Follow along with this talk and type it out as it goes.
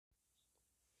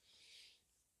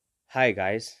Hi,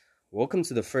 guys. Welcome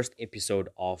to the first episode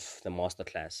of the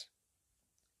masterclass.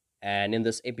 And in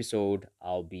this episode,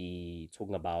 I'll be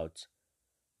talking about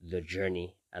the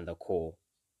journey and the call.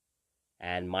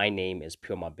 And my name is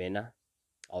Pio Mabena.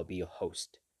 I'll be your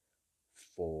host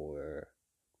for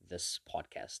this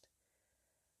podcast.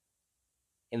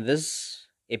 In this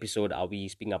episode, I'll be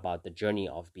speaking about the journey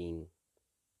of being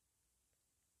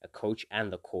a coach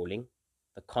and the calling,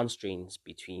 the constraints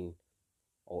between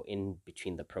or in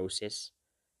between the process,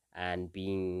 and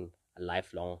being a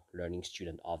lifelong learning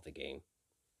student of the game.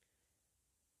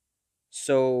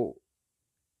 So,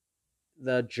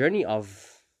 the journey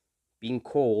of being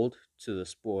called to the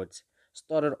sport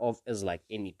started off as like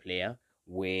any player,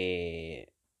 where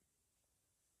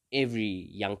every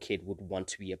young kid would want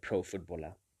to be a pro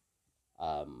footballer.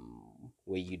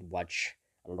 Where you'd watch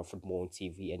a lot of football on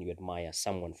TV and you admire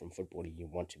someone from football, you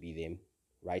want to be them,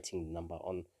 writing the number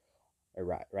on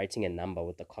writing a number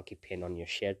with a cocky pen on your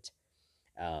shirt,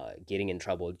 getting in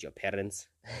trouble with your parents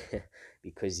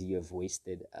because you have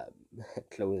wasted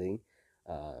clothing,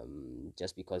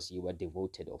 just because you were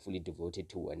devoted or fully devoted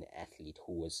to an athlete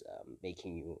who was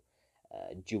making you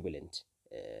jubilant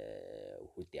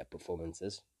with their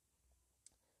performances.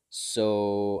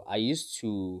 So I used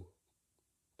to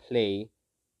play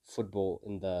football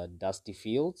in the dusty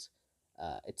fields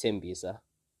at Tembisa,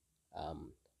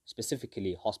 um,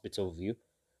 specifically Hospital View,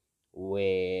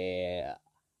 where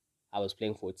I was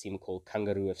playing for a team called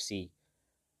Kangaroo FC.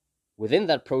 Within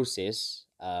that process,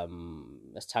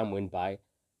 as time went by,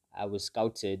 I was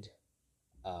scouted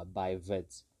by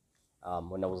vets.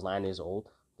 When I was 9 years old,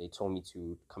 they told me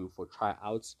to come for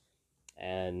tryouts,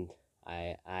 and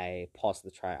I passed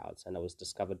the tryouts, and I was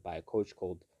discovered by a coach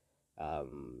called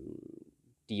um,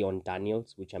 Dion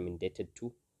Daniels, which I'm indebted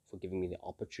to for giving me the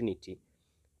opportunity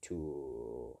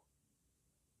to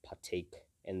partake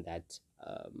in that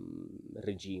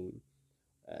regime.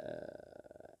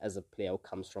 As a player who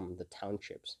comes from the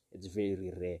townships, it's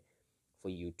very rare for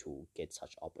you to get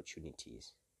such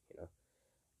opportunities. You know,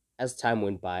 as time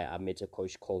went by, I met a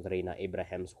coach called Reina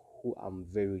Abrahams, who I'm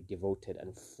very devoted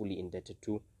and fully indebted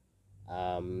to,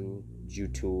 due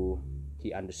to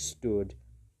he understood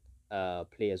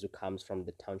players who comes from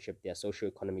the township, their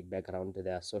socio-economic background,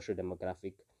 their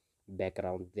social-demographic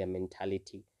background, their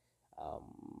mentality,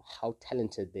 how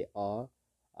talented they are,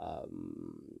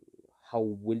 um, how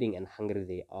willing and hungry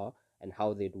they are, and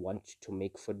how they'd want to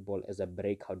make football as a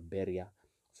breakout barrier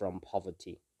from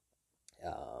poverty.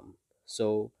 Um,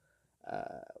 so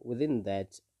within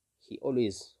that, he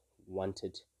always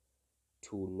wanted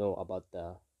to know about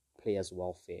the players'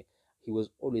 welfare. He was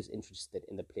always interested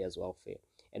in the players' welfare,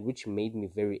 and which made me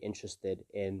very interested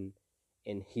in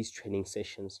his training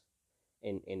sessions,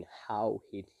 in how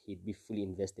he'd be fully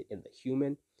invested in the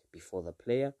human before the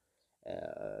player,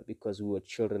 because we were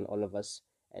children, all of us,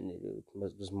 and it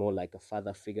was more like a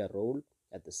father figure role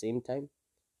at the same time.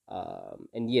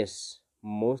 And yes,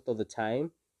 most of the time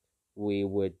we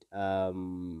would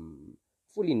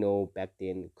fully know back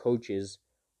then coaches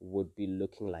would be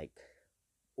looking like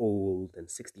old and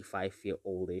 65-year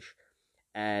oldish,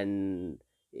 and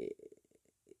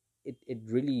it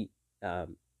really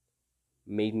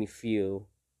made me feel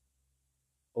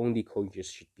only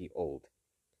coaches should be old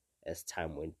as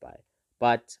time went by.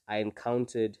 But I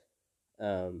encountered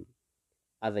um,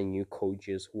 other new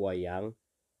coaches who are young,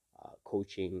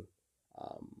 coaching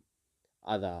um,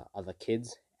 other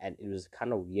kids, and it was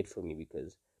kind of weird for me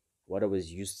because what I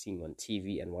was used to seeing on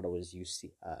TV and what I was used to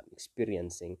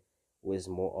experiencing was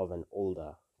more of an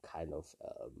older kind of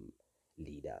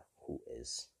leader who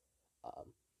is um,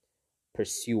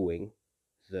 pursuing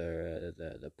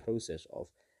the process of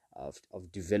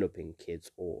developing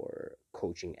kids or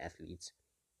coaching athletes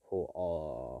who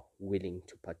are willing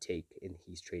to partake in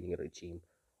his training regime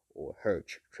or her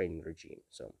training regime.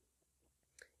 So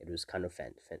it was kind of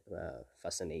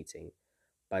fascinating,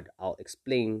 but I'll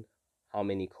explain how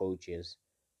many coaches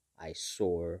I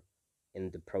saw in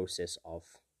the process of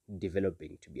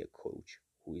developing to be a coach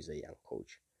who is a young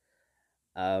coach.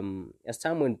 As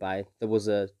time went by, there was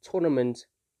a tournament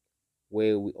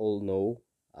where we all know,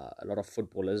 a lot of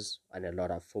footballers and a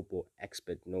lot of football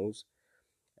expert knows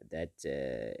that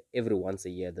every once a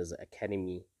year there's an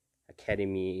academy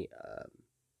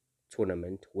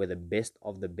tournament where the best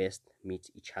of the best meet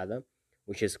each other,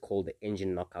 which is called the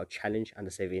Engine Knockout Challenge under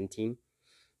 17.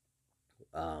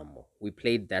 We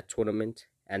played that tournament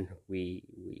and we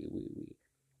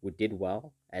did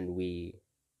well, and we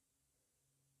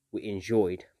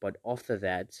enjoyed. But after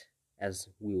that, as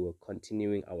we were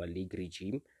continuing our league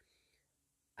regime,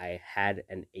 I had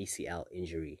an ACL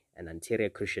injury, an anterior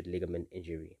cruciate ligament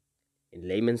injury. In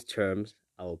layman's terms,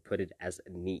 I'll put it as a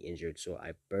knee injury. So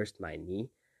I burst my knee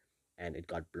and it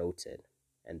got bloated.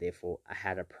 And therefore, I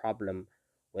had a problem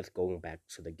with going back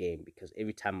to the game because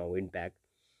every time I went back,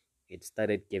 it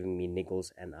started giving me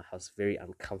niggles, and I was very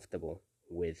uncomfortable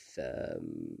with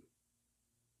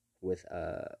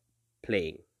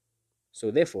playing.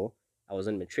 So therefore, I was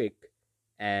in matric,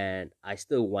 and I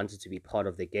still wanted to be part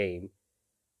of the game.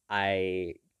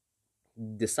 I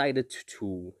decided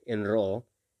to enroll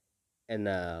in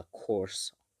uh, a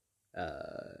course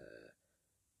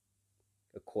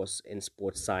in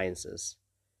sports sciences,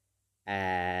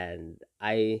 and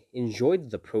I enjoyed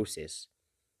the process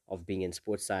of being in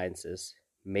sports sciences,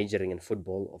 majoring in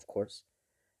football, of course,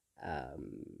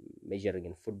 um, majoring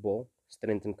in football,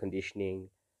 strength and conditioning,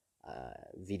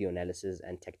 video analysis,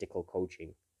 and tactical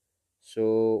coaching.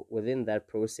 So within that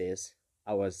process,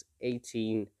 I was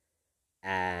 18,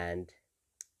 and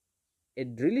it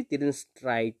really didn't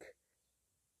strike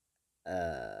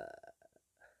uh,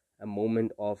 a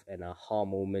moment of an aha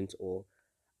moment or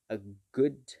a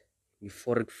good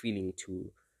euphoric feeling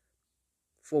to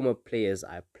former players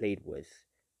I played with.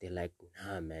 They're like,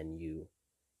 nah, man, you're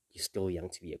still young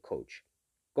to be a coach.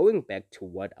 Going back to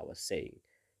what I was saying,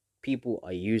 people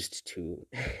are used to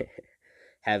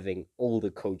having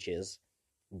older coaches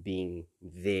being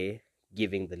there,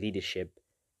 giving the leadership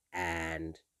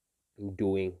and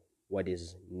doing what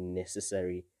is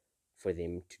necessary for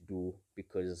them to do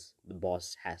because the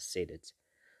boss has said it.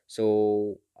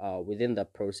 So within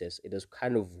that process, it is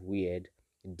kind of weird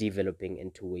developing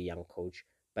into a young coach,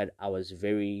 but I was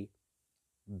very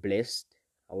blessed.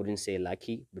 I wouldn't say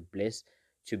lucky, but blessed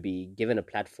to be given a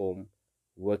platform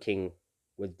working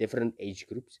with different age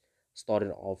groups.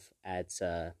 Started off at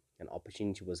an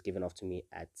opportunity was given off to me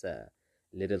at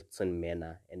Littleton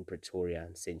Manor in Pretoria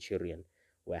and Centurion,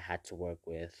 where I had to work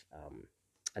with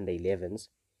under 11s,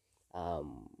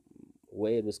 um,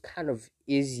 where it was kind of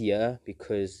easier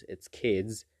because it's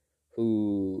kids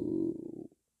who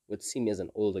would see me as an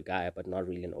older guy, but not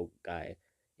really an old guy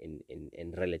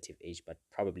in relative age, but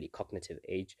probably cognitive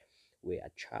age, where I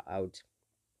try out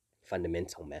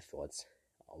fundamental methods,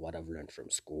 what I've learned from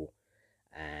school,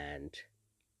 and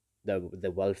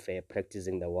the welfare,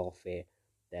 practicing the welfare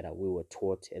that we were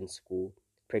taught in school,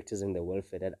 practicing the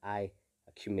welfare that I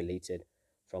accumulated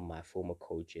from my former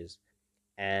coaches.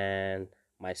 And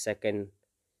my second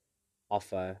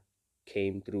offer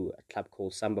came through a club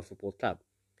called Samba Football Club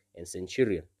in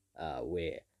Centurion,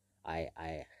 where I,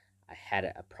 I I had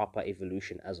a proper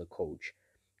evolution as a coach,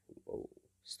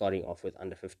 starting off with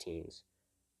under 15s,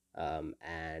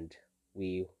 and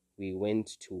we we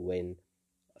went to win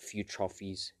a few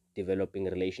trophies, developing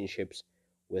relationships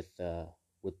with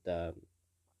the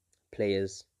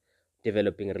players,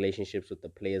 developing relationships with the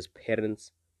players'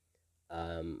 parents,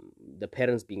 the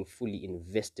parents being fully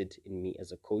invested in me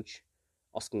as a coach,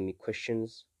 asking me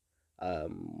questions.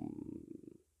 Um,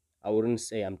 I wouldn't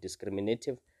say I'm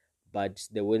discriminative, but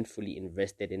they weren't fully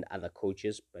invested in other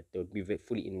coaches, but they would be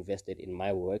fully invested in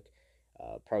my work,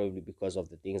 probably because of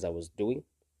the things I was doing.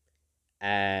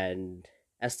 And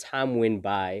as time went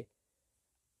by,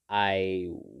 I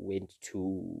went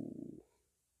to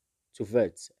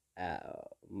Vert,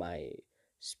 my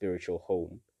spiritual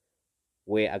home,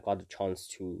 where I got a chance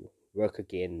to work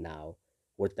again now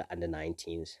with the under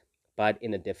 19s, but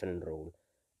in a different role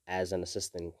as an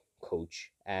assistant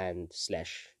coach and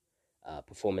slash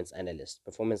performance analyst.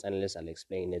 Performance analyst, I'll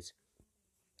explain it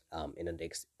in the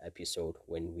next episode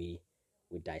when we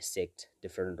dissect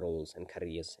different roles and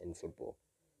careers in football.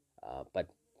 But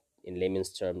in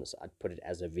layman's terms, I'd put it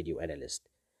as a video analyst.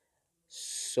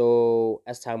 So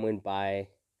as time went by,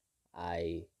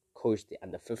 I coached the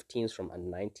under 15s from under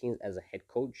 19s as a head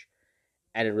coach,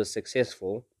 and it was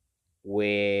successful.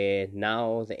 Where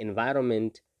now the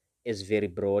environment is very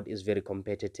broad, is very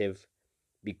competitive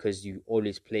because you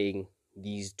always playing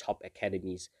these top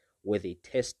academies where they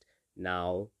test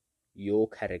now your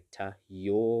character,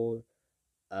 your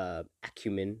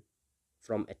acumen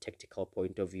from a tactical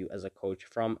point of view as a coach,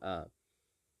 from a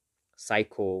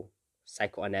psycho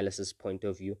psychoanalysis point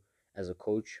of view as a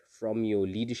coach, from your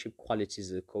leadership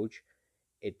qualities as a coach.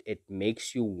 It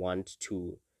makes you want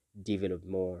to develop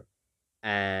more.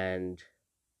 And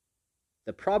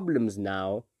the problems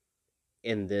now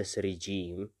in this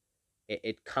regime,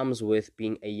 it comes with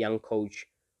being a young coach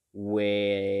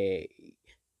where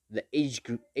the age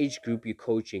group you're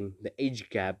coaching, the age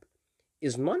gap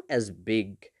is not as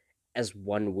big as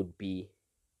one would be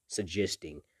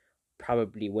suggesting.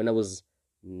 Probably when I was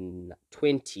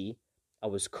 20, I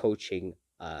was coaching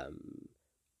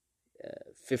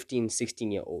 15,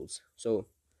 16-year olds. So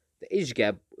the age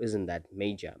gap isn't that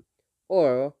major.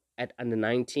 Or at under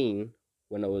 19,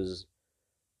 when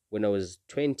I was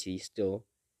 20 still,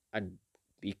 I'd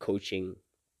be coaching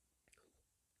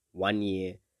 1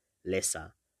 year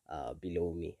lesser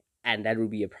below me. And that would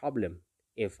be a problem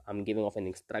if I'm giving off an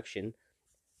instruction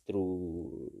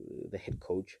through the head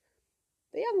coach.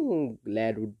 The young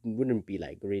lad wouldn't be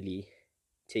like really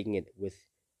taking it with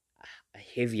a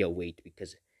heavier weight,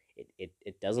 because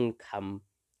it doesn't come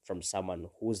from someone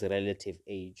whose relative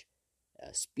age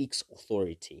speaks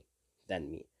authority than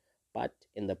me. But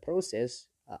in the process,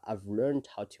 I've learned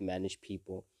how to manage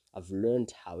people. I've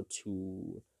learned how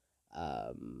to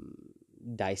um,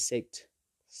 dissect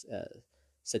uh,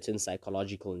 certain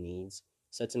psychological needs,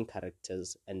 certain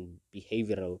characters, and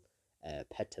behavioral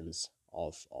patterns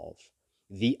of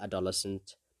the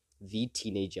adolescent, the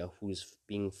teenager who's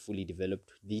being fully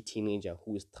developed, the teenager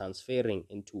who is transferring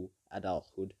into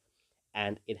adulthood,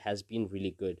 and it has been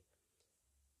really good.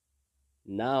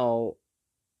 Now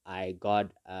I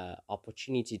got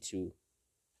opportunity to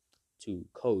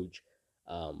coach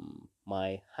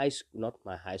my high school, not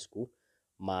my high school,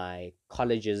 my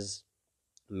college's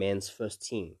men's first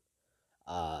team,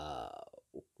 uh,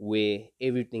 where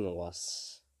everything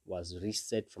was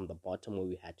reset from the bottom, where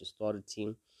we had to start a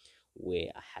team, where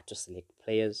I had to select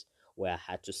players, where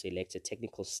I had to select the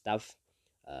technical staff,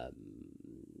 um,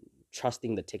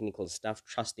 trusting the technical staff,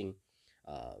 trusting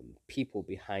people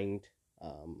behind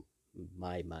um,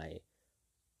 my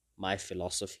my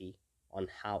philosophy on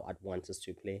how I'd want us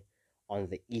to play, on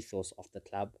the ethos of the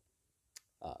club.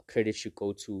 Credit should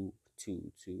go to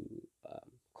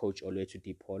Coach Oletu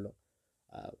Dipolo,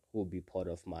 who will be part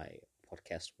of my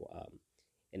podcast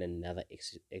in another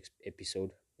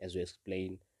episode as we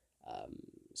explain um,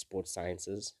 sports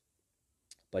sciences.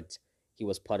 But he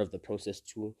was part of the process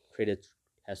too. Credit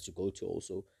has to go to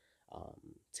also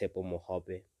Tepo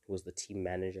Mohobe, who was the team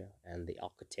manager and the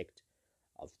architect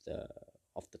of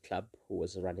the club, who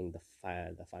was running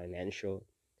the financial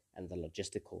and the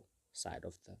logistical side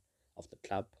of the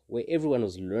club, where everyone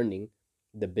was learning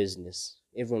the business,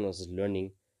 everyone was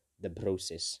learning the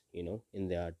process, in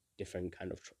their different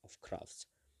kind of crafts.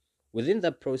 Within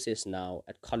that process now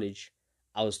at college,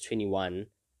 I was 21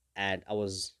 and I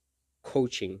was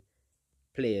coaching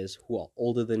players who are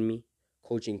older than me,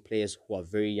 coaching players who are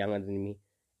very younger than me,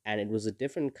 and it was a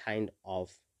different kind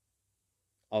of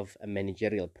a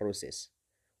managerial process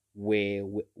where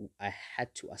I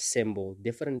had to assemble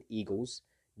different egos,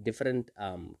 different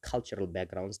cultural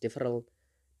backgrounds,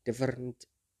 different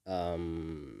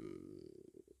um,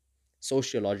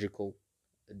 sociological,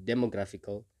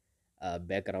 demographical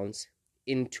backgrounds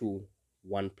into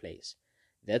one place.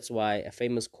 That's why a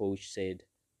famous coach said,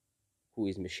 who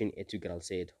is Machine Integral,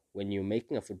 said, when you're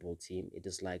making a football team, it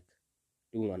is like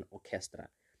doing an orchestra.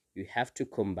 You have to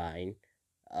combine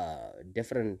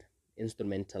different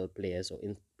instrumental players, or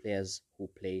players who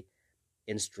play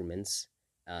instruments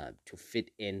to fit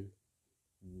in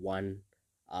one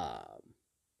um,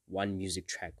 one music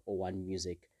track or one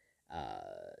music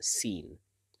scene.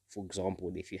 For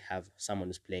example, if you have someone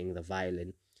who's playing the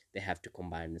violin, they have to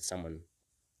combine with someone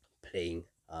playing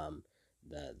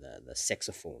the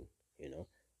saxophone,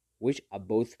 which are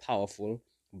both powerful,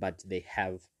 but they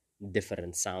have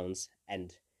different sounds,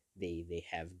 and they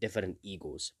have different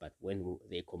egos. But when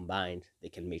they combined, they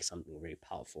can make something very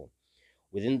powerful.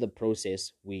 Within the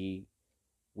process, we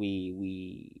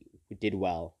did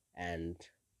well, and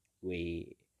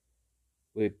we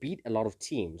we beat a lot of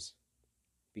teams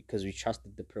because we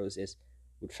trusted the process,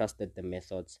 we trusted the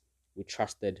methods, we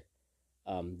trusted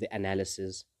the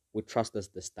analysis, we trusted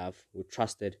the staff, we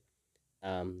trusted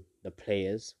the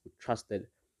players, we trusted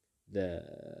the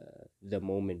the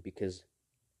moment. Because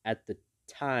at the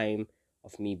time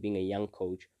of me being a young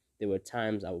coach, there were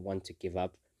times I would want to give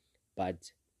up,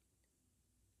 but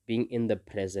being in the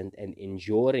present and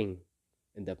enduring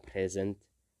in the present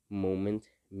moment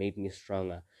made me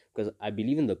stronger. Because I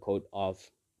believe in the quote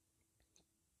of,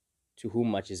 to whom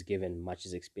much is given, much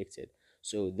is expected.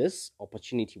 So this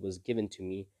opportunity was given to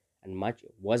me, and much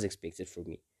was expected from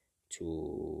me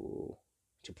to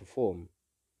perform.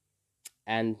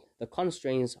 And the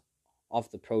constraints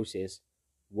of the process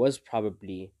was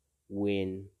probably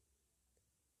when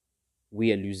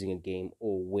we are losing a game,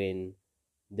 or when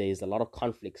there is a lot of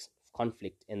conflict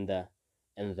in the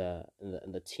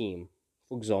team.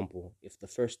 For example, if the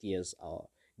first years are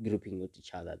grouping with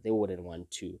each other, they wouldn't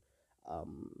want to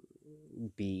um,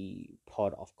 be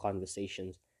part of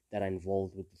conversations that are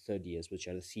involved with the third years, which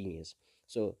are the seniors.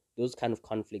 So those kind of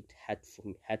conflict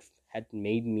had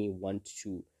made me want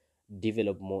to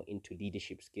develop more into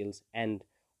leadership skills, and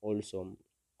also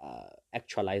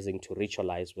actualizing to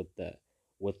ritualize with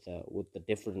the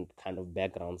different kind of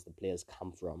backgrounds the players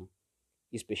come from.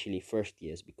 especially first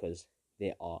years, because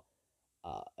they are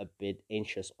a bit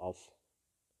anxious of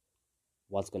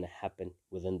what's going to happen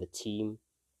within the team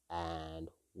and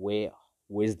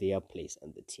where's their place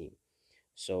in the team.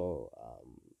 So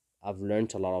I've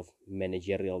learned a lot of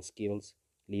managerial skills,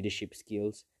 leadership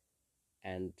skills,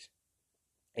 and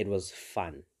it was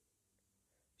fun.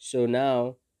 So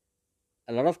now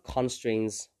a lot of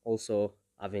constraints also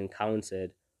I've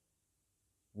encountered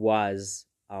was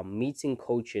meeting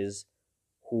coaches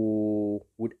who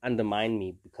would undermine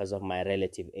me because of my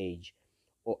relative age,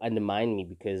 or undermine me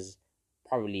because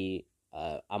probably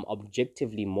I'm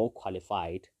objectively more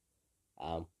qualified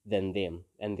than them,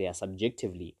 and they are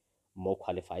subjectively more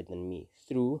qualified than me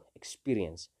through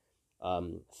experience,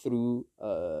 through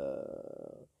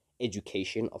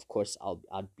education. Of course,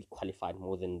 I'd be qualified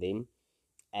more than them,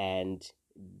 and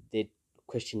they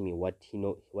question me what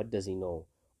does he know,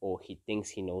 or he thinks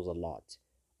he knows a lot.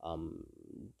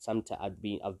 Sometimes I've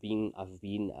been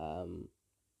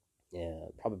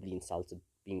probably insulted,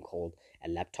 being called a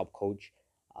laptop coach,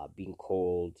 being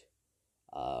called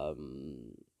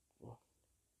um,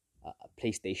 a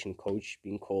PlayStation coach,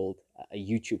 being called a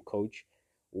YouTube coach,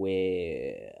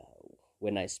 where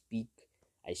when I speak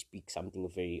something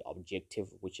very objective,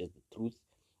 which is the truth,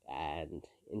 and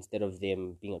instead of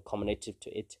them being accommodative to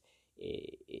it,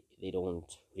 they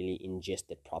don't really ingest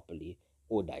it properly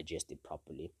or digest it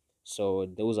properly. So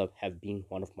those have been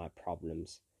one of my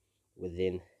problems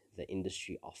within the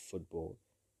industry of football.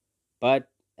 But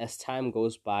as time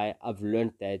goes by, I've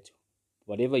learned that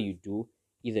whatever you do,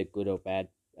 either good or bad,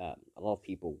 a lot of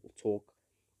people will talk,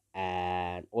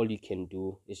 and all you can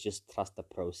do is just trust the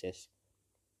process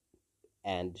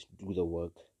and do the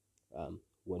work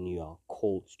when you are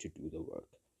called to do the work.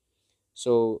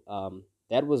 So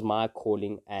that was my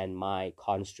calling and my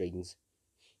constraints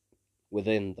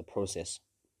within the process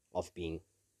of being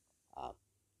uh,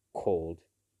 called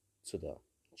to the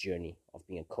journey of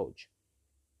being a coach.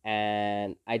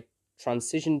 And I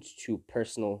transitioned to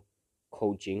personal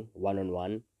coaching, one on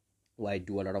one, where I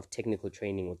do a lot of technical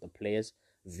training with the players,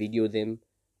 video them,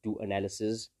 do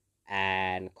analysis,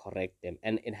 and correct them.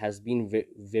 And it has been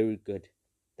very good,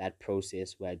 that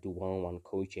process where I do one on one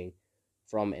coaching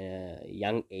from a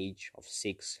young age of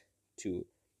 6 to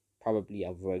probably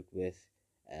I've worked with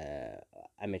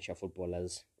amateur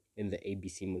footballers in the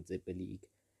ABC Municipal League,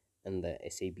 in the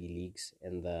SAB leagues,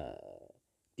 in the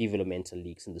developmental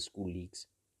leagues, in the school leagues.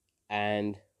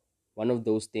 And one of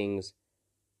those things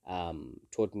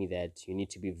taught me that you need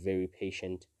to be very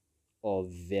patient, or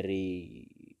very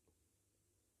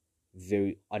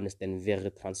honest and very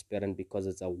transparent, because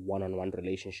it's a one-on-one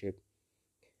relationship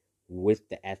with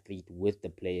the athlete, with the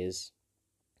players,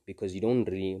 because you don't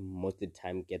really most of the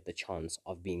time get the chance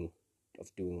of doing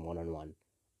one-on-one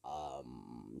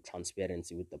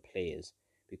transparency with the players,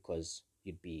 because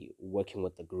you'd be working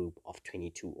with a group of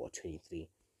 22 or 23,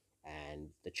 and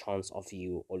the chance of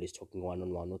you always talking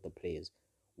one-on-one with the players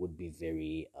would be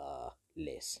very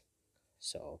less.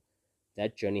 So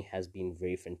that journey has been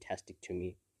very fantastic to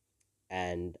me,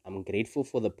 and I'm grateful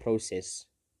for the process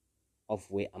of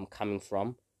where I'm coming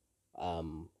from,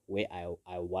 where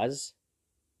I was,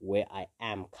 where I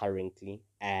am currently,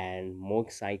 and more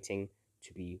exciting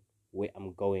to be where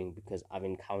I'm going, because I've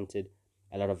encountered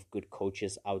a lot of good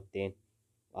coaches out there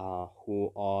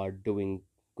who are doing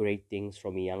great things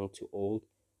from young to old,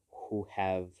 who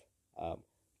have um,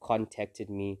 contacted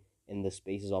me in the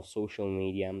spaces of social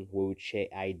media, where we would share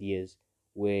ideas,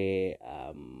 where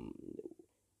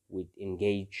we'd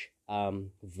engage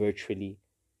virtually,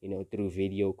 through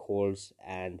video calls.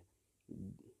 And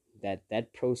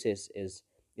that process is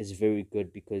very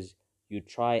good, because you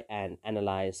try and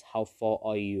analyze how far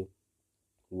are you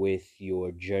with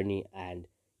your journey and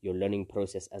your learning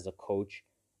process as a coach,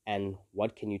 and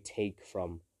what can you take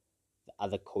from the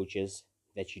other coaches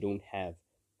that you don't have.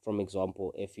 From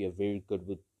example, if you're very good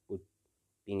with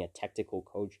being a tactical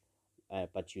coach,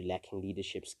 but you're lacking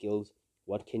leadership skills,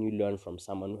 what can you learn from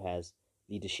someone who has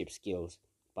leadership skills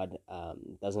but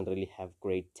doesn't really have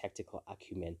great tactical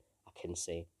acumen, I can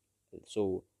say.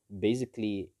 So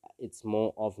basically, it's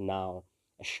more of now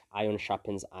a iron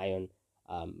sharpens iron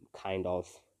kind of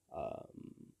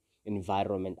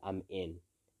environment I'm in,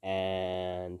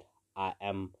 and I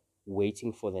am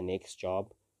waiting for the next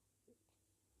job,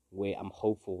 where I'm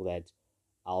hopeful that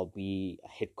I'll be a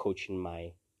head coach in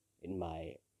my in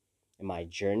my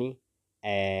journey.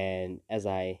 And as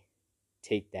I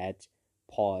take that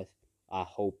path, I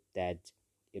hope that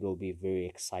it will be very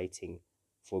exciting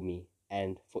for me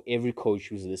and for every coach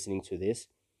who's listening to this,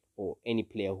 or any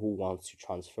player who wants to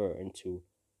transfer into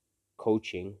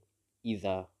coaching,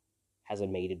 either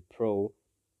hasn't made it pro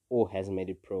or has made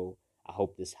it pro. I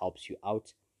hope this helps you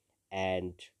out,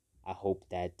 and I hope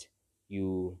that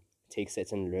you take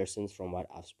certain lessons from what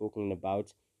I've spoken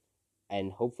about,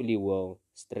 and hopefully we'll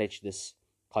stretch this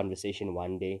conversation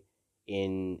one day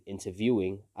in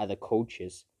interviewing other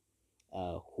coaches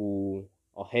who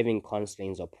are having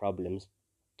constraints or problems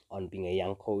on being a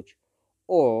young coach,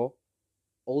 or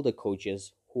older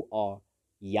coaches who are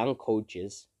young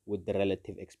coaches with the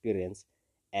relative experience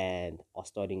and are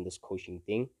starting this coaching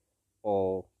thing,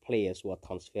 or players who are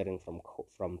transferring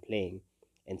from playing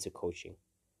into coaching.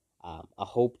 I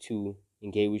hope to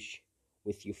engage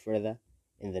with you further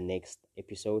in the next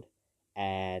episode,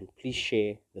 and please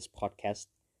share this podcast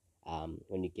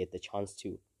when you get the chance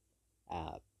to.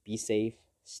 Be safe,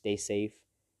 stay safe,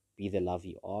 be the love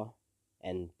you are,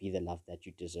 and be the love that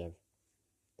you deserve.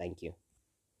 Thank you.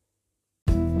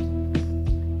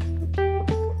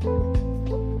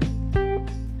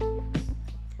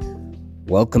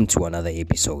 Welcome to another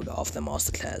episode of the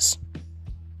Masterclass.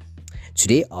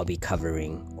 Today I'll be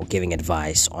covering or giving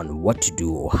advice on what to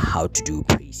do or how to do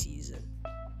preseason.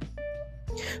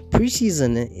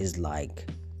 Preseason is like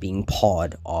being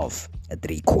part of a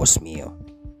 3-course meal.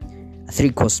 A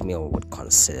 3-course meal would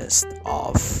consist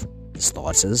of the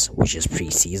starters, which is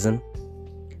preseason,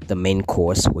 the main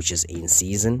course, which is in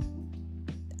season,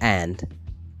 and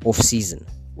off season,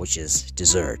 which is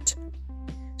dessert.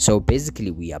 So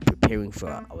basically we are preparing for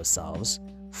ourselves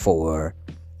for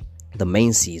the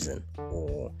main season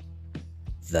or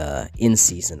the in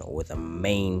season or the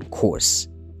main course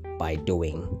by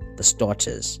doing the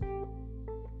starters.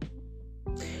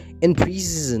 In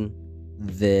preseason,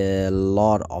 there are a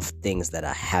lot of things that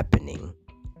are happening,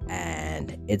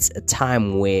 and it's a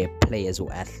time where players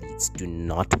or athletes do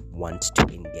not want to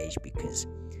engage because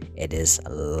it is a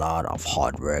lot of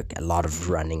hard work, a lot of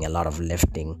running, a lot of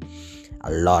lifting,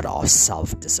 a lot of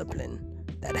self-discipline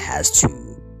that has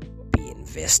to be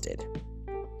invested.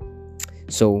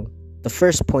 So the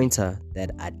first pointer that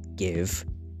I'd give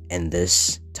in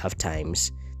this tough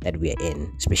times that we are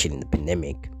in, especially in the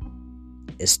pandemic,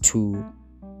 is to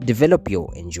develop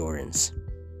your endurance.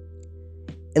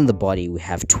 In the body, we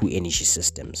have 2 energy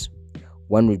systems.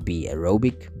 One would be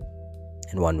aerobic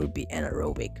and one would be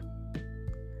anaerobic.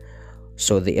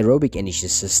 So the aerobic energy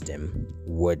system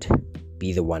would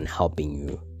be the one helping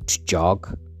you to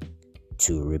jog,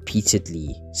 to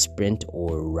repeatedly sprint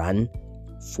or run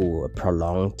for a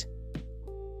prolonged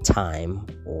time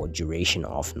or duration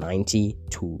of 90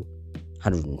 to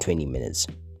 120 minutes.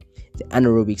 The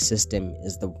anaerobic system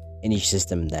is the energy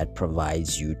system that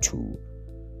provides you to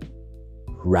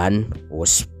run or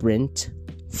sprint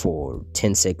for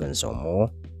 10 seconds or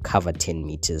more, cover 10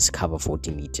 meters, cover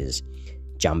 40 meters,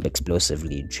 jump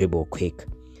explosively, dribble quick,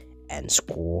 and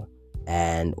score,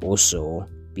 and also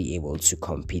be able to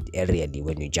compete aerially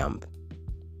when you jump.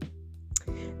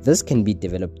 This can be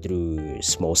developed through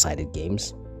small-sided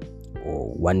games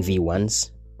or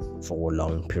 1v1s for a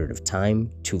long period of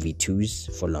time,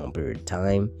 2v2s for a long period of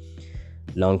time,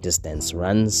 long distance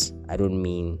runs. I don't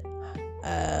mean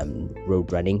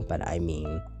road running, but I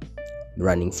mean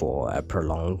running for a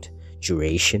prolonged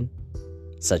duration,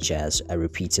 such as a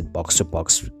repeated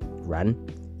box-to-box run,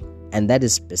 and that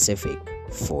is specific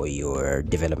for your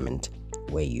development,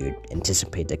 where you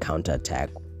anticipate a counter-attack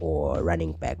or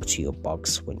running back to your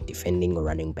box when defending, or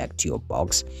running back to your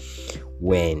box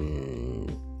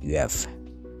when you have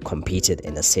competed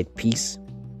in a set piece.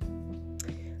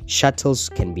 Shuttles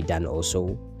can be done also,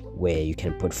 where you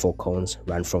can put 4 cones,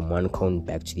 run from one cone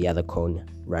back to the other cone,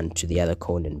 run to the other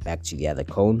cone and back to the other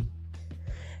cone.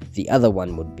 The other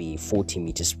one would be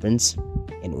 40-meter sprints,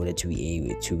 in order to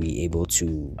be able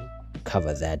to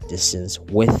cover that distance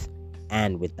with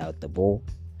and without the ball,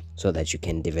 so that you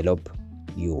can develop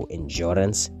your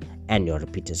endurance and your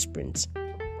repeated sprints,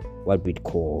 what we'd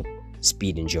call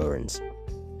speed endurance.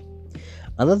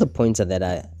 Another pointer that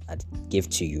I'd give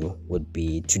to you would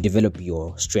be to develop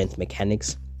your strength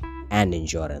mechanics and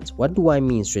endurance. What do I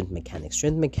mean strength mechanics?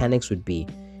 Strength mechanics would be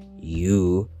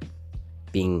you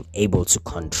being able to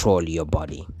control your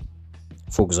body.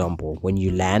 For example, when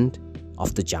you land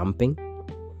after jumping,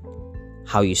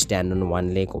 how you stand on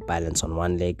one leg or balance on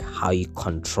one leg, how you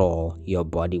control your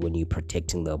body when you're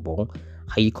protecting the ball,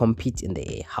 how you compete in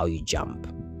the air, how you jump.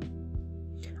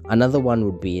 Another one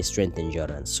would be strength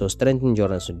endurance. So strength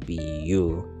endurance would be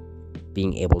you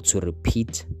being able to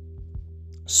repeat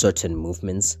certain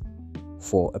movements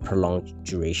for a prolonged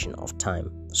duration of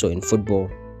time. So in football,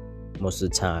 most of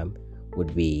the time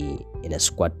would be in a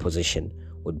squat position,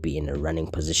 would be in a running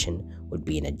position, would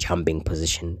be in a jumping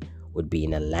position, would be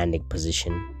in a landing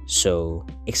position. So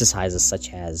exercises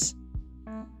such as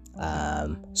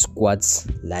Squats,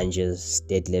 lunges,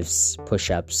 deadlifts,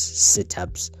 push-ups,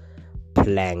 sit-ups,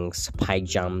 planks, pike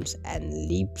jumps, and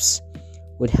leaps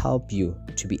would help you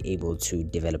to be able to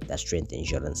develop that strength,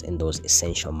 endurance, in those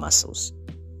essential muscles.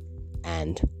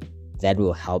 And that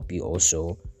will help you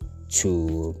also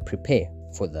to prepare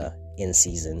for the end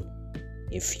season.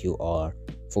 If you are,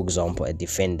 for example, a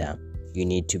defender, you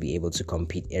need to be able to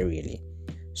compete aerially.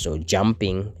 So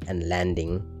jumping and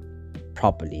landing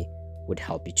properly would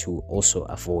help you to also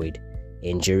avoid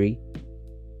injury,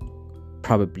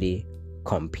 probably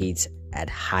compete at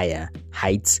higher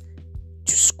heights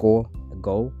to score a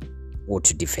goal or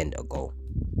to defend a goal.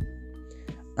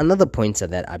 Another pointer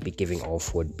that I'd be giving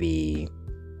off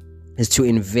is to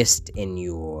invest in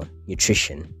your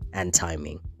nutrition and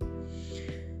timing.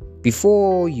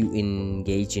 Before you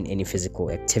engage in any physical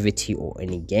activity or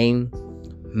any game,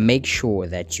 make sure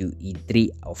that you eat 3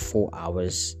 or 4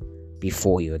 hours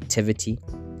before your activity,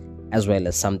 as well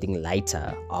as something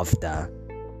lighter after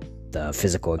the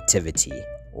physical activity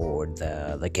or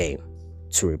the game,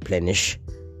 to replenish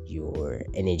your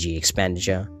energy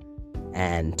expenditure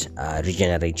and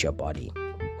regenerate your body.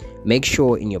 Make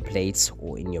sure in your plates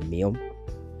or in your meal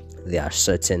there are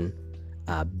certain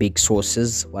big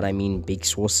sources. What I mean big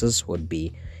sources would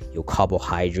be your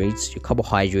carbohydrates. Your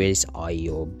carbohydrates are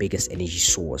your biggest energy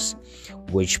source,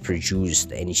 which produce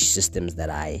the energy systems that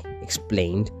I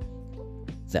explained.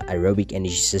 The aerobic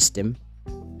energy system,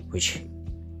 which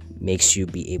makes you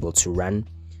be able to run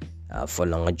for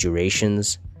longer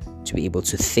durations, to be able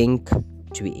to think,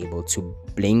 to be able to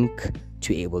blink, to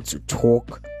be able to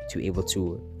talk, to be able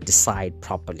to decide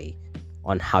properly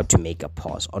on how to make a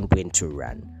pass, on when to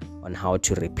run, on how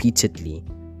to repeatedly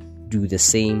do the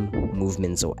same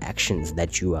movements or actions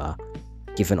that you are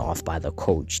given off by the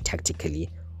coach tactically,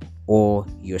 or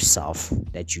yourself,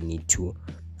 that you need to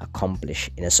accomplish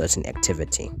in a certain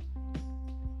activity.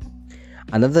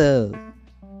 Another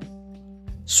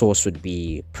source would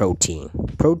be protein.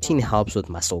 Protein helps with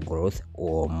muscle growth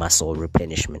or muscle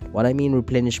replenishment. What I mean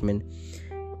replenishment,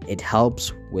 it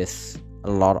helps with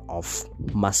a lot of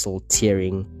muscle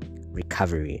tearing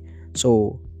recovery.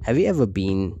 So have you ever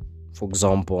been, for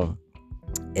example,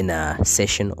 in a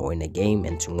session or in a game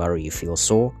and tomorrow you feel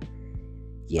sore?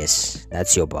 Yes,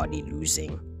 that's your body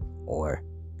losing or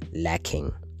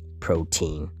lacking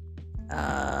protein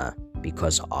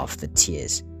because of the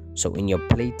tears. So in your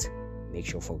plate, make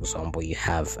sure, for example, you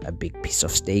have a big piece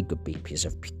of steak, a big piece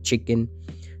of chicken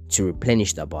to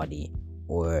replenish the body.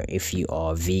 Or if you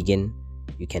are vegan,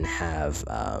 you can have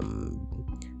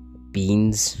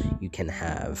beans, you can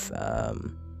have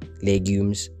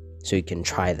legumes. So you can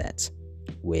try that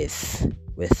with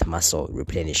muscle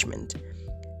replenishment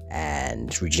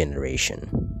and regeneration.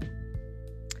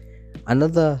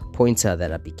 Another pointer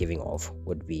that I'd be giving off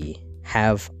would be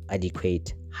have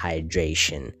adequate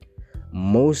hydration.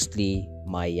 Mostly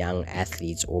my young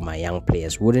athletes or my young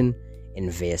players wouldn't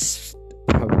invest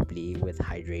probably with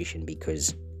hydration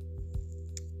because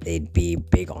they'd be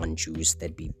big on juice,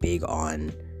 they'd be big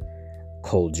on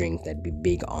cold drink, they'd be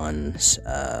big on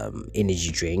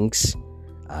energy drinks.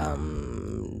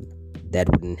 That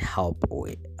wouldn't help or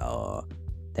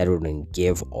that wouldn't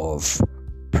give of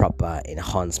proper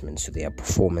enhancement to their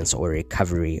performance or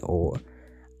recovery or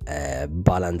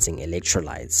balancing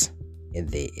electrolytes in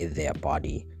their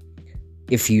body.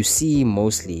 If you see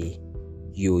mostly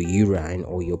your urine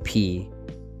or your pee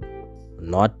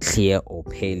not clear or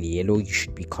pale yellow, you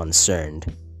should be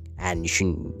concerned, and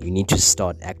you need to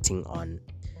start acting on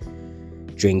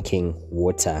drinking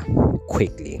water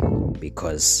quickly,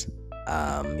 because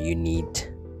you need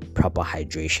proper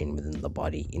hydration within the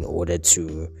body in order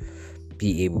to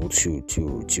be able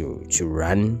to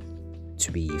run,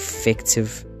 to be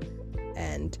effective.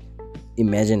 And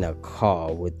imagine a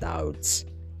car without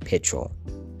petrol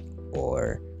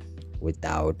or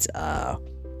without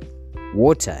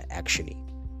water. Actually,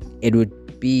 it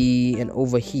would be an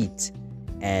overheat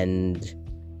and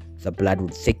the blood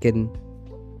would thicken,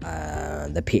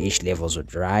 the pH levels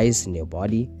would rise in your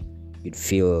body, you'd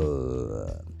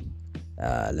feel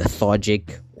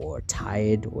lethargic or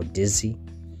tired or dizzy,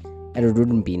 and it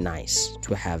wouldn't be nice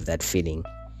to have that feeling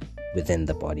within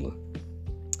the body.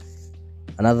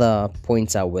 Another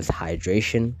pointer with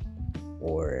hydration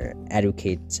or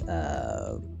adequate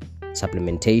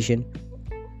supplementation,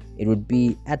 it would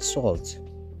be add salt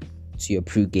to your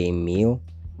pre-game meal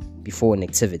before an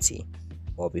activity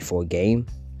or before a game,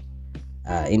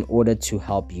 in order to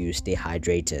help you stay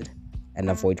hydrated and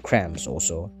avoid cramps.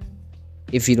 Also,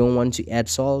 if you don't want to add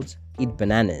salt, eat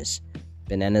bananas.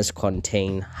 Bananas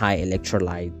contain high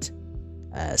electrolyte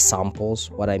samples.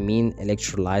 What I mean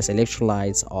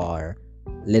electrolytes are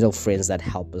little friends that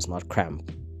help us not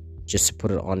cramp, just to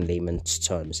put it on layman's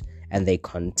terms. And they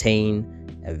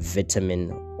contain a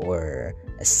vitamin or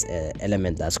an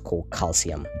element that's called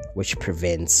calcium, which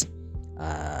prevents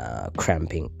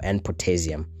cramping, and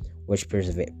potassium, which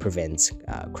prevents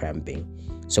cramping.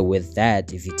 So with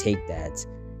that, if you take that,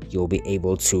 you'll be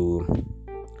able to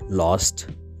last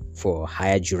for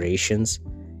higher durations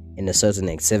in a certain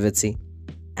activity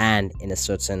and in a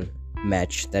certain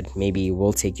match that maybe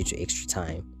will take you to extra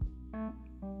time.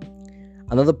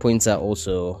 Another pointer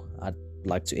also I'd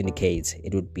like to indicate,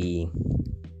 it would be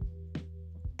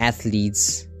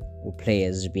athletes or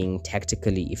players being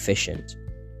tactically efficient.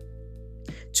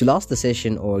 To last the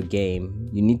session or a game,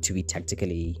 you need to be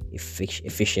tactically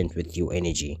efficient with your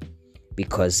energy,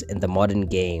 because in the modern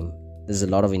game, there's a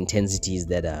lot of intensities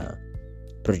that are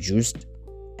produced,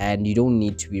 and you don't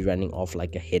need to be running off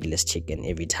like a headless chicken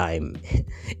every time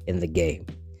in the game,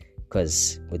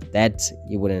 because with that,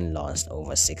 you wouldn't last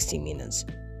over 60 minutes.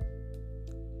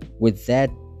 With that,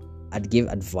 I'd give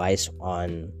advice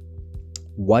on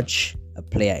watch a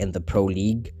player in the pro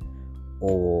league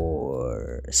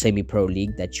or semi-pro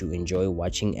league that you enjoy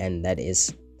watching and that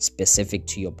is specific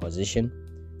to your position.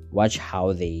 Watch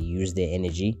how they use their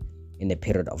energy in a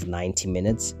period of 90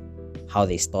 minutes, how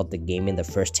they start the game in the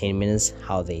first 10 minutes,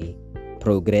 how they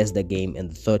progress the game in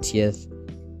the 30th,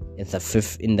 in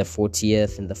the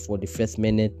 40th, in the 45th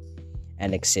minute,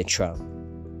 and etc.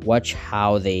 Watch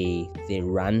how they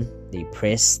run, they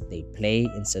press, they play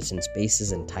in certain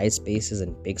spaces and tight spaces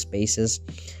and big spaces.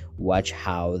 Watch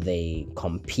how they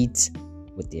compete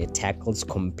with their tackles,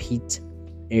 compete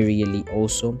aerially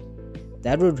also.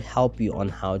 That would help you on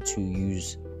how to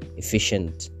use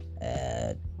efficient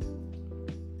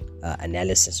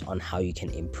analysis on how you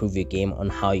can improve your game, on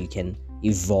how you can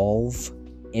evolve,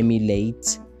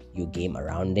 emulate your game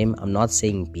around them. I'm not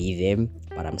saying be them,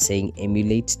 but I'm saying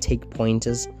emulate, take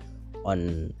pointers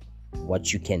on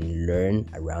what you can learn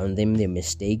around them, their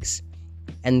mistakes,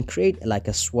 and create like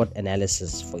a SWOT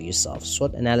analysis for yourself.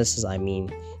 SWOT analysis, I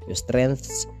mean your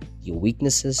strengths, your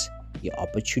weaknesses, your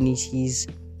opportunities,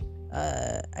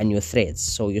 and your threats.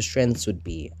 So your strengths would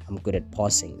be, I'm good at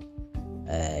passing.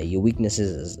 Your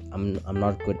weaknesses is, I'm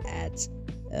not good at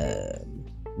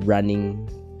running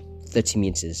 30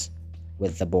 meters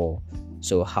with the ball.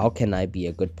 So how can I be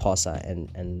a good passer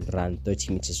and run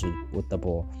 30 meters with the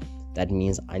ball? That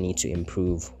means I need to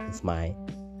improve with my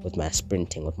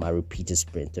sprinting, with my repeated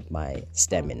sprint, with my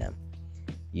stamina.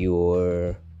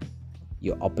 Your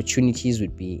opportunities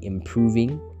would be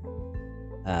improving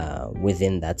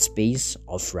within that space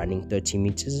of running 30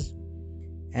 meters.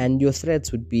 And your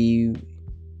threats would be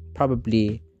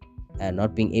probably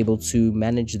not being able to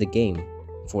manage the game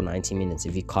for 90 minutes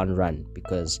if you can't run,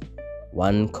 because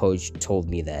one coach told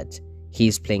me that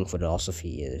his playing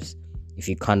philosophy is, if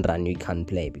you can't run, you can't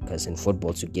play, because in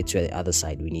football, to get to the other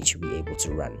side, we need to be able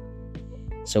to run.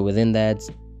 So within that,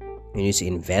 you need to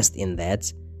invest in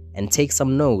that and take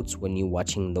some notes when you're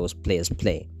watching those players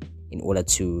play in order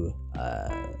to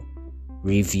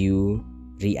review,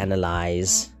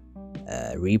 reanalyze,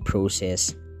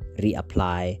 reprocess,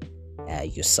 reapply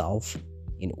yourself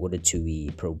in order to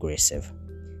be progressive.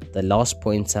 The last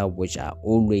pointer, which I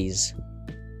always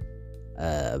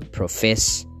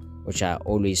profess, which I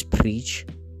always preach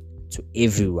to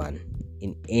everyone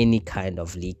in any kind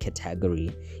of league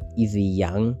category, either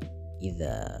young,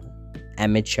 either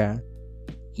amateur,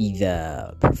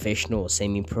 either professional or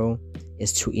semi-pro,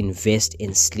 is to invest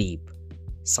in sleep.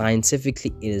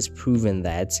 Scientifically, it is proven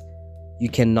that you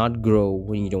cannot grow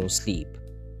when you don't sleep.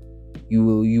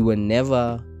 You were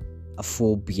never a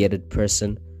full bearded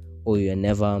person, or you're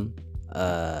never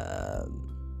a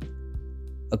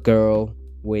girl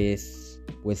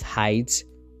with height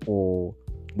or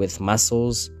with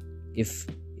muscles if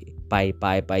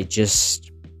by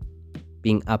just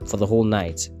being up for the whole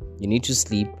night. You need to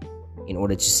sleep in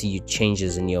order to see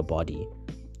changes in your body.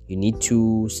 You need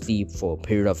to sleep for a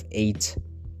period of 8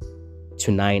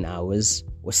 to 9 hours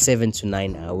or 7 to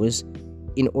 9 hours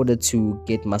in order to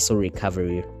get muscle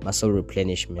recovery, muscle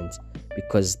replenishment,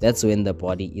 because that's when the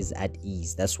body is at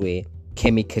ease. That's where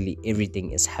chemically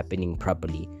everything is happening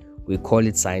properly. We call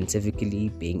it scientifically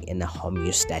being in a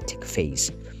homeostatic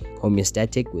phase.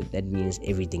 Homeostatic, that means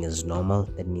everything is normal.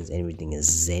 That means everything is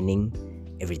zenning,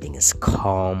 everything is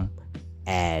calm,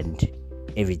 and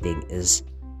everything is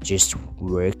just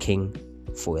working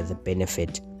for the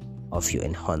benefit of your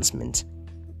enhancement.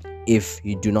 If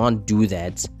you do not do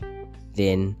that,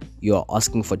 then you are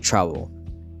asking for trouble.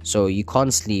 So you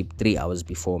can't sleep 3 hours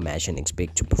before match and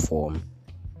expect to perform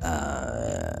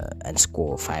and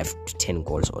score 5 to 10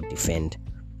 goals or defend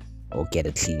or get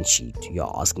a clean sheet.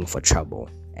 You're asking for trouble,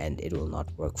 and it will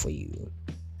not work for you.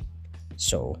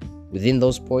 So within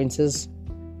those pointers,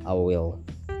 I will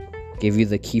give you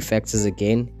the key factors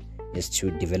again, is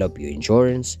to develop your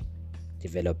endurance,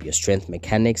 develop your strength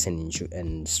mechanics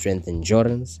and strength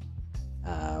endurance.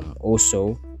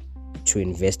 Also to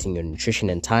invest in your nutrition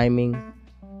and timing,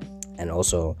 and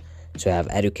also to have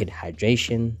adequate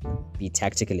hydration, be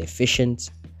tactically efficient,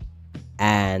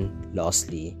 and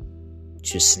lastly,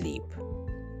 to sleep.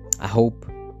 I hope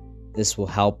this will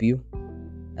help you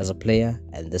as a player,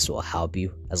 and this will help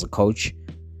you as a coach,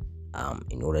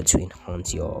 in order to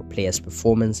enhance your player's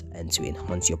performance and to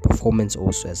enhance your performance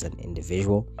also as an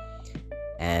individual.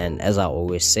 And as I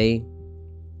always say,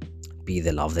 be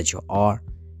the love that you are,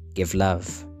 give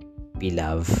love, be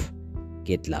love,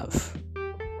 get love.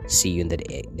 See you in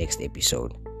the next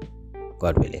episode,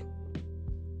 God willing.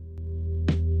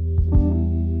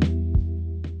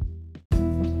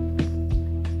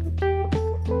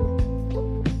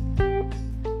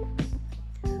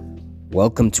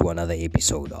 Welcome to another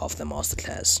episode of the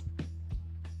Masterclass.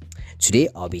 Today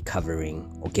I'll be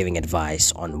covering or giving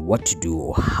advice on what to do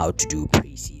or how to do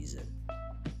preseason.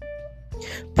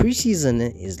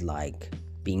 Preseason is like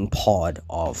being part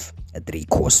of a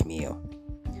 3-course meal.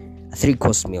 A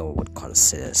 3-course meal would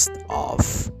consist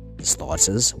of the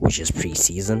starters, which is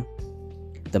preseason,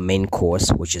 the main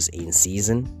course, which is in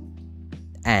season,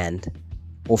 and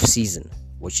off season,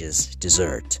 which is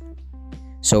dessert.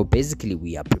 So basically,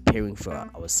 we are preparing for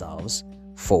ourselves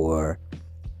for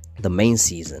the main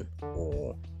season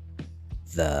or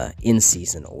the in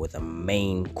season or the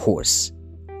main course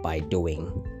by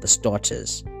doing the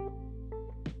starters.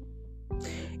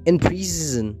 In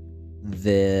preseason,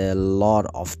 there are a lot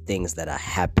of things that are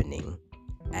happening,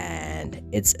 and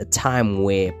it's a time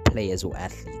where players or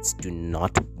athletes do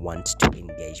not want to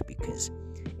engage because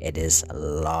it is a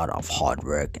lot of hard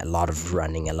work, a lot of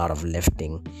running, a lot of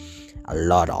lifting, a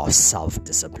lot of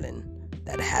self-discipline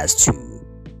that has to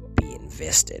be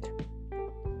invested.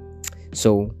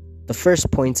 So the first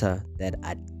pointer that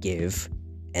I'd give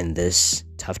in this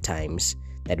tough times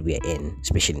that we are in,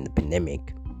 especially in the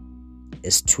pandemic,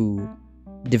 is to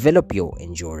develop your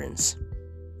endurance.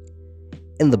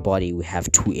 In the body, we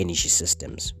have 2 energy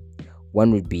systems.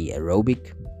 One would be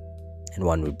aerobic and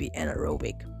one would be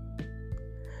anaerobic.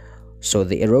 So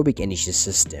the aerobic energy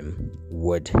system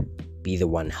would be the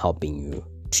one helping you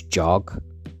to jog,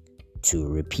 to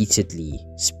repeatedly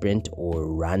sprint or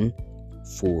run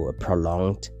for a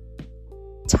prolonged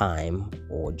time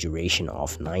or duration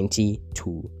of 90 to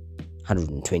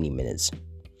 120 minutes.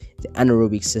 The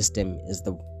anaerobic system is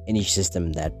the energy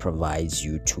system that provides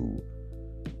you to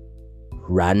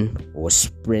run or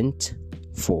sprint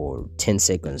for 10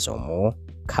 seconds or more,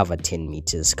 cover 10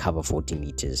 meters, cover 40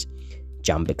 meters,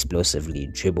 jump explosively,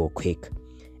 dribble quick,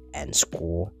 and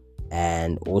score,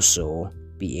 and also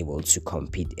be able to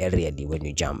compete aerially when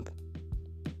you jump.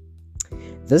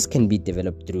 This can be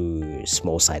developed through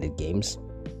small-sided games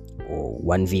or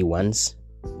 1v1s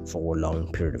for a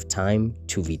long period of time,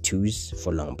 2v2s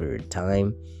for a long period of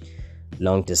time,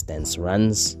 long distance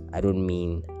runs. I don't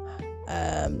mean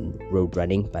road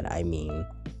running, but I mean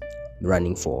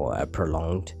running for a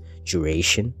prolonged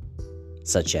duration,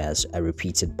 such as a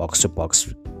repeated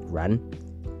box-to-box run,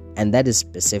 and that is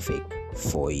specific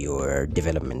for your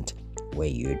development, where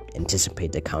you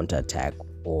anticipate a counter-attack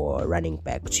or running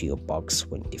back to your box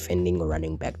when defending, or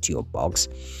running back to your box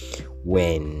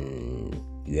when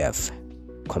you have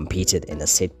competed in a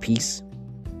set piece.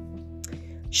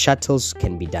 Shuttles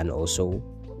can be done also,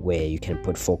 where you can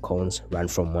put 4 cones, run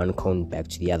from one cone back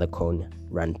to the other cone,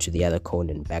 run to the other cone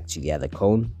and back to the other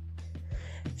cone.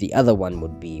 The other one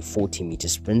would be 40-meter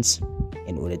sprints,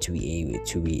 in order to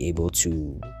be able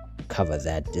to cover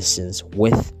that distance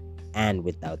with and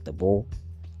without the ball,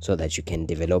 so that you can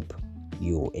develop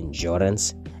your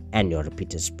endurance and your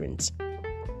repeated sprints,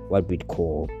 what we'd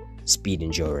call speed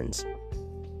endurance.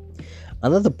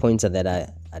 Another pointer that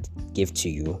I'd give to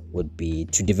you would be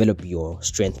to develop your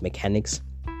strength mechanics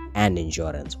and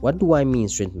endurance. What do I mean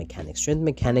strength mechanics? Strength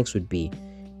mechanics would be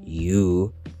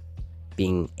you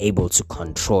being able to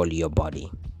control your body.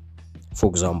 For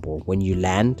example, when you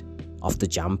land after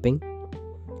jumping,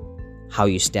 how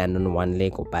you stand on one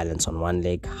leg or balance on one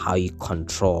leg, how you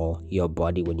control your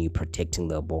body when you're protecting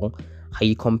the ball, how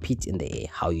you compete in the air,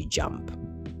 how you jump.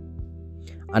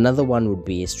 Another one would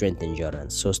be strength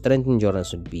endurance. So strength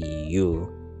endurance would be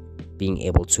you being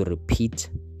able to repeat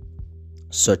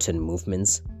certain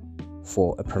movements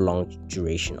for a prolonged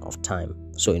duration of time.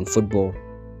 So in football,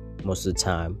 most of the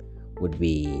time would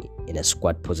be in a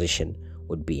squat position,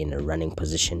 would be in a running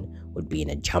position, would be in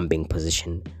a jumping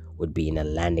position, would be in a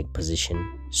landing position.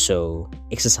 So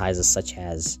exercises such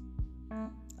as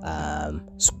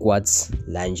squats,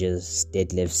 lunges,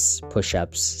 deadlifts,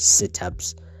 push-ups,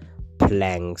 sit-ups,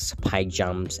 planks, pike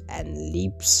jumps, and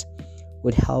leaps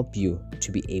would help you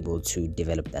to be able to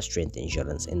develop that strength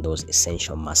endurance in those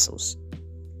essential muscles.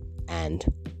 And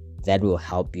that will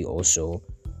help you also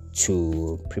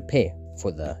to prepare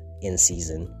for the end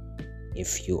season.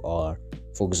 If you are,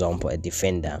 for example, a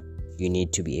defender, you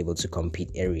need to be able to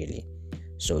compete aerially.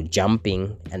 So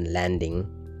jumping and landing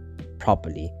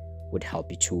properly would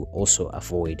help you to also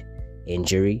avoid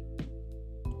injury,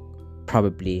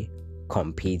 probably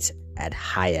compete at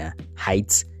higher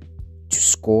heights to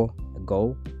score a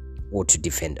goal or to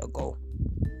defend a goal.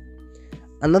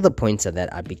 Another pointer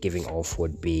that I'd be giving off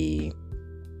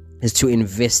is to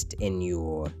invest in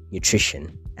your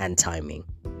nutrition and timing.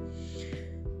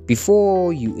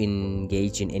 Before you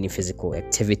engage in any physical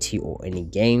activity or any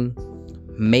game,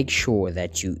 make sure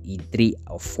that you eat 3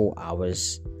 or 4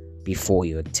 hours before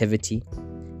your activity,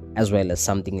 as well as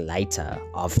something lighter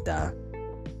after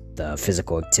the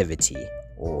physical activity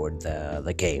or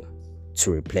the game,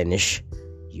 to replenish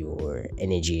your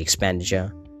energy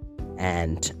expenditure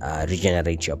and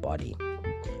regenerate your body.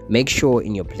 Make sure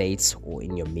in your plates or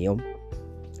in your meal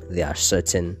there are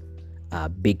certain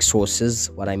big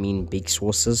sources. What I mean big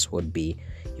sources would be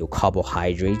your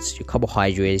carbohydrates. Your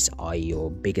carbohydrates are your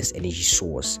biggest energy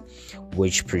source,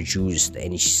 which produce the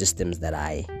energy systems that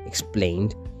I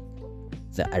explained.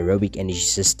 The aerobic energy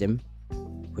system,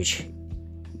 which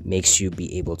makes you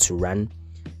be able to run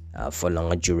for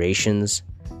longer durations,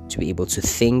 to be able to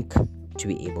think, to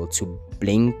be able to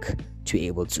blink, to be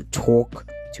able to talk,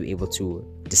 to be able to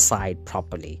decide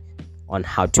properly on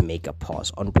how to make a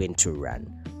pass, on when to run,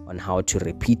 on how to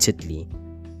repeatedly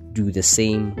do the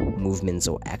same movements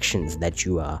or actions that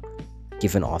you are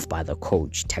given off by the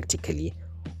coach tactically,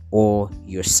 or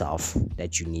yourself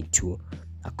that you need to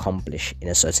accomplish in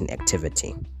a certain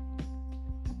activity.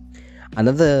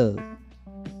 Another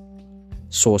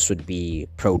source would be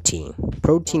protein.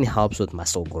 Protein helps with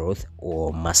muscle growth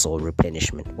or muscle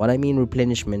replenishment. What I mean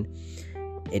replenishment,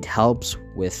 it helps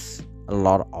with a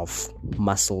lot of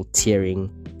muscle tearing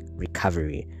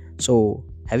recovery. So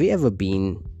have you ever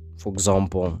been, for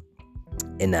example,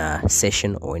 in a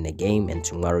session or in a game and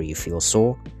tomorrow you feel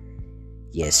sore?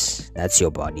 Yes, that's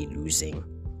your body losing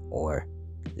or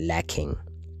lacking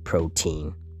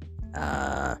protein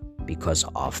because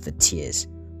of the tears.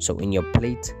 So in your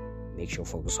plate, make sure,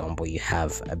 for example, you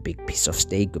have a big piece of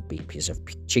steak, a big piece of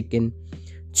chicken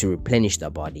to replenish the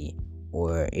body.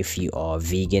 Or if you are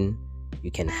vegan,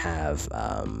 you can have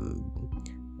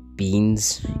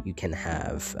beans, you can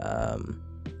have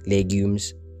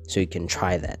legumes. So you can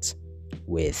try that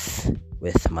with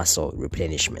muscle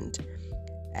replenishment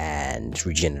and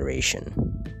regeneration.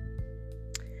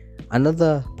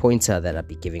 Another pointer that I'd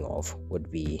be giving off would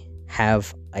be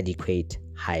have adequate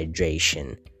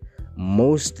hydration.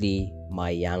 Mostly my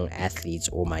young athletes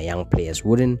or my young players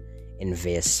wouldn't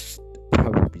invest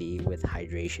probably with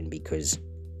hydration because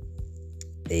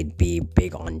they'd be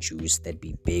big on juice, they'd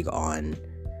be big on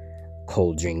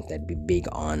cold drink, they'd be big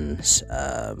on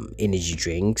energy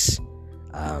drinks.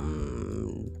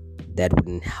 That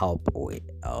wouldn't help or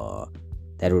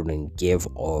that wouldn't give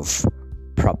of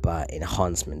proper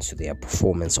enhancement to their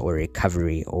performance or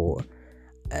recovery or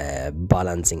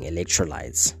balancing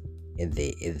electrolytes in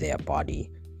their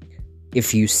body.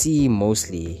 If you see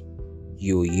mostly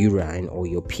your urine or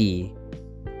your pee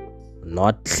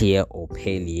not clear or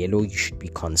pale yellow, you should be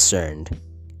concerned,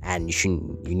 and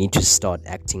you need to start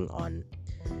acting on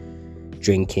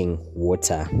drinking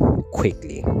water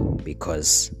quickly,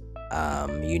 because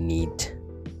you need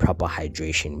proper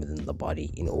hydration within the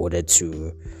body in order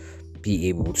to be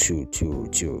able to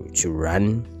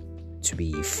run, to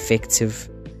be effective.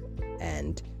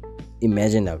 And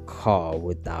imagine a car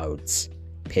without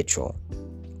petrol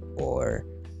or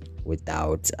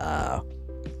without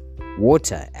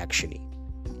water. Actually,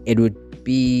 it would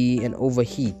be an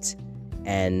overheat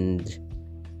and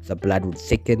the blood would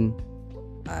thicken,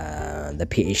 the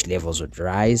pH levels would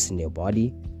rise in your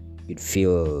body, you'd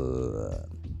feel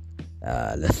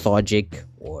lethargic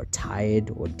or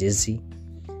tired or dizzy,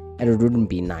 and it wouldn't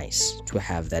be nice to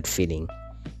have that feeling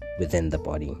within the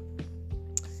body.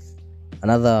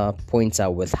 Another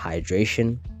pointer with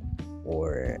hydration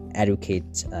or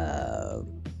adequate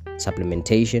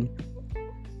supplementation,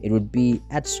 it would be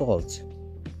add salt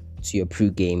to your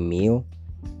pre-game meal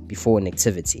before an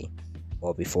activity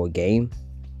or before a game,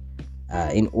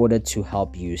 in order to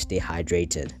help you stay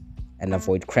hydrated and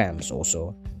avoid cramps.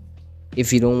 Also,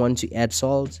 if you don't want to add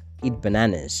salt, eat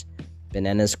bananas.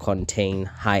 Bananas contain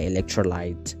high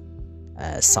electrolyte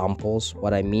samples.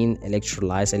 What I mean,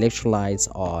 electrolytes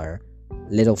are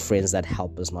little friends that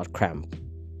help us not cramp,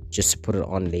 just to put it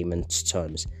on layman's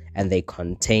terms, and they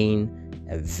contain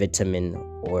a vitamin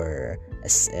or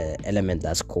a element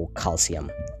that's called calcium,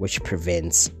 which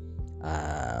prevents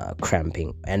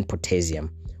cramping, and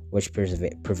potassium, which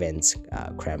prevents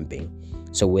cramping.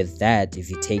 So with that, if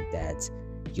you take that,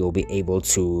 you'll be able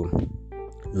to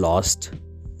last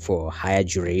for higher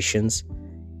durations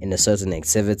in a certain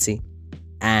activity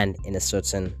and in a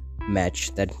certain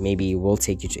match that maybe will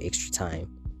take you to extra time.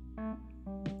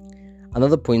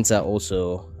 Another pointer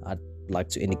also I'd like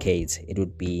to indicate, it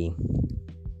would be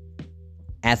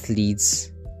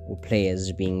athletes or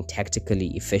players being tactically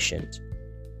efficient.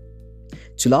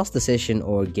 To last the session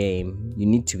or game, you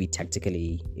need to be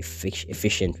tactically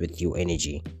efficient with your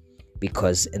energy,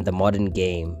 because in the modern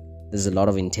game, there's a lot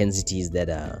of intensities that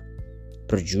are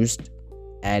produced,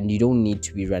 and you don't need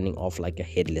to be running off like a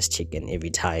headless chicken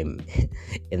every time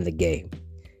in the game,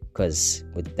 because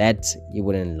with that, you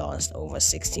wouldn't last over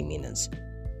 60 minutes.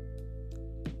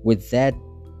 With that,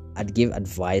 I'd give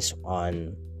advice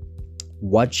on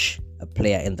watch a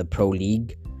player in the pro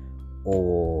league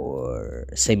or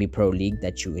semi-pro league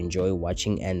that you enjoy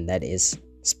watching and that is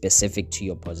specific to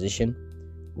your position.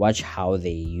 Watch how they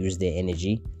use their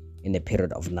energy in a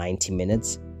period of 90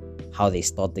 minutes, how they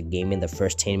start the game in the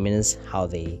first 10 minutes, how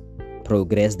they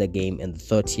progress the game in the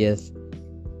 30th,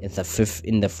 in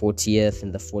the 40th,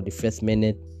 in the 45th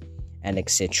minute, and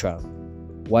etc.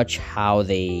 Watch how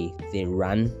they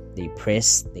run, they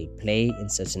press, they play in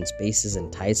certain spaces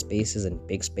and tight spaces and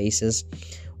big spaces.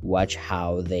 Watch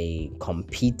how they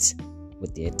compete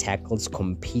with their tackles,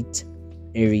 compete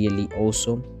aerially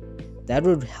also. That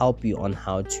would help you on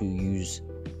how to use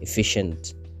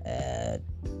efficient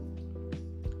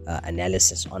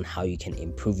analysis on how you can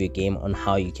improve your game, on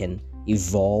how you can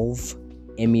evolve,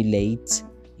 emulate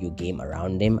your game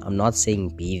around them. I'm not saying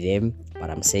be them, but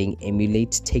I'm saying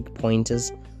emulate, take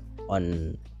pointers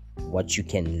on what you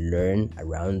can learn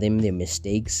around them, their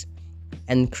mistakes,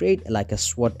 and create like a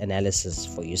SWOT analysis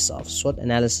for yourself. SWOT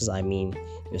analysis, I mean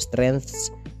your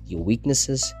strengths, your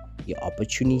weaknesses, your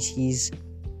opportunities,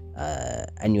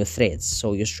 and your threats.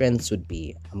 So your strengths would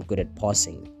be, I'm good at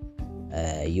passing.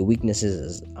 Your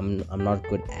weaknesses is, I'm not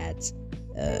good at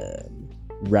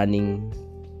running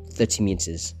 30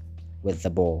 meters with the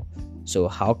ball. So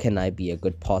how can I be a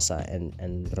good passer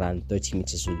and run 30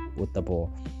 meters with the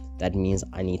ball? That means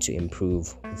I need to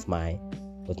improve with my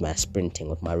sprinting,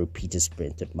 with my repeated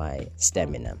sprint, with my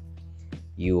stamina.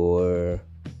 Your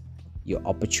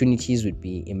opportunities would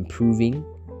be improving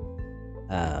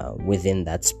within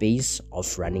that space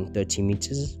of running 30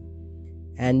 meters,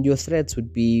 and your threats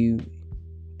would be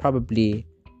probably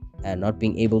not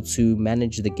being able to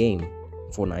manage the game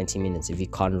for 90 minutes if you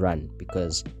can't run,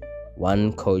 because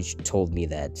one coach told me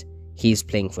that his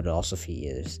playing philosophy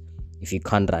is, if you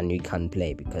can't run, you can't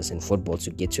play, because in football,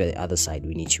 to get to the other side,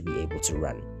 we need to be able to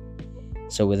run.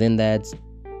 So within that,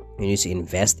 you need to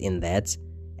invest in that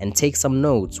and take some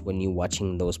notes when you're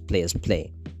watching those players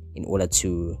play in order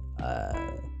to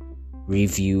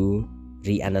review,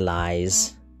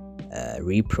 reanalyze,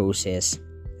 reprocess,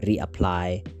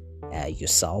 reapply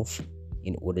yourself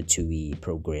in order to be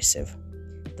progressive.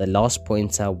 The last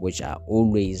pointer, which I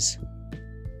always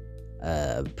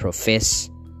profess,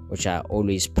 which I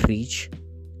always preach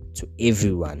to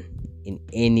everyone in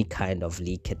any kind of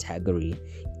league category,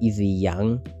 either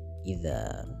young,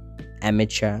 either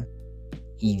amateur,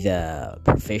 either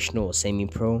professional or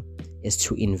semi-pro, is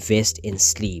to invest in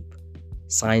sleep.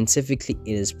 Scientifically,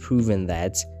 it is proven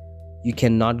that you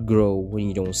cannot grow when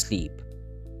you don't sleep.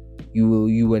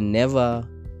 You were never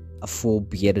a full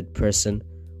bearded person,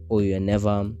 or you're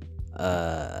never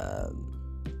a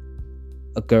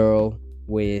girl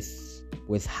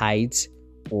with height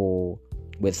or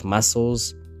with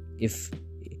muscles if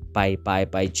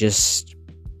by just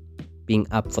being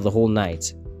up for the whole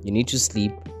night. You need to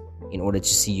sleep in order to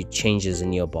see changes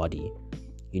in your body.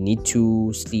 You need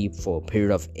to sleep for a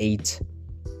period of 8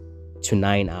 to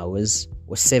 9 hours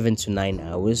or 7 to 9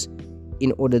 hours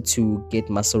in order to get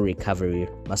muscle recovery,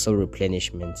 muscle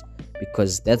replenishment,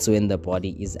 because that's when the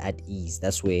body is at ease.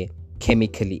 That's where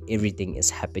chemically everything is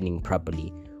happening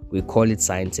properly. We call it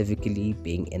scientifically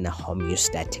being in a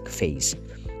homeostatic phase.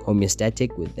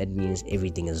 Homeostatic, that means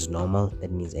everything is normal.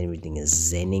 That means everything is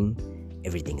zenning,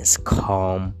 everything is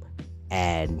calm,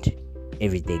 and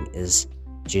everything is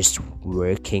just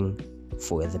working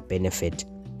for the benefit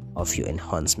of your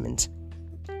enhancement.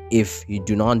 If you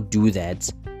do not do that,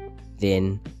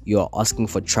 then you're asking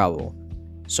for trouble.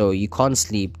 So you can't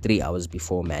sleep 3 hours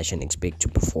before match and expect to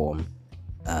perform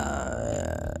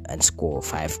and score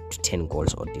 5 to 10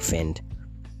 goals or defend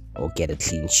or get a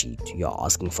clean sheet. You're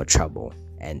asking for trouble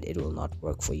and it will not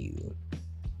work for you.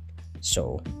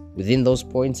 So within those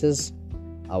pointers,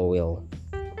 I will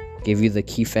give you the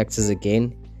key factors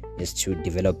again, is to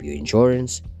develop your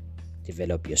endurance,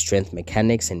 develop your strength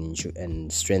mechanics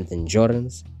and strength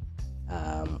endurance.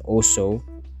 Also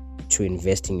to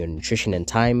invest in your nutrition and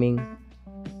timing,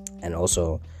 and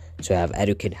also to have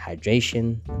adequate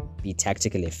hydration, be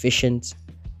tactically efficient,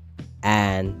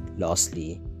 and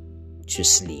lastly, to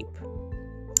sleep.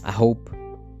 I hope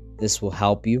this will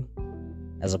help you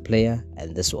as a player,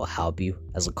 and this will help you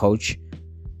as a coach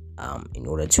in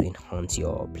order to enhance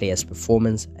your player's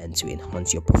performance and to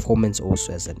enhance your performance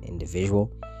also as an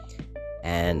individual.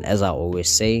 And as I always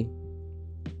say,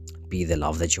 be the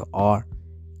love that you are,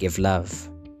 give love,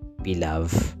 be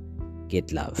love,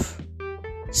 get love.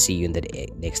 See you in the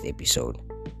next episode,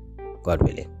 God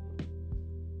willing.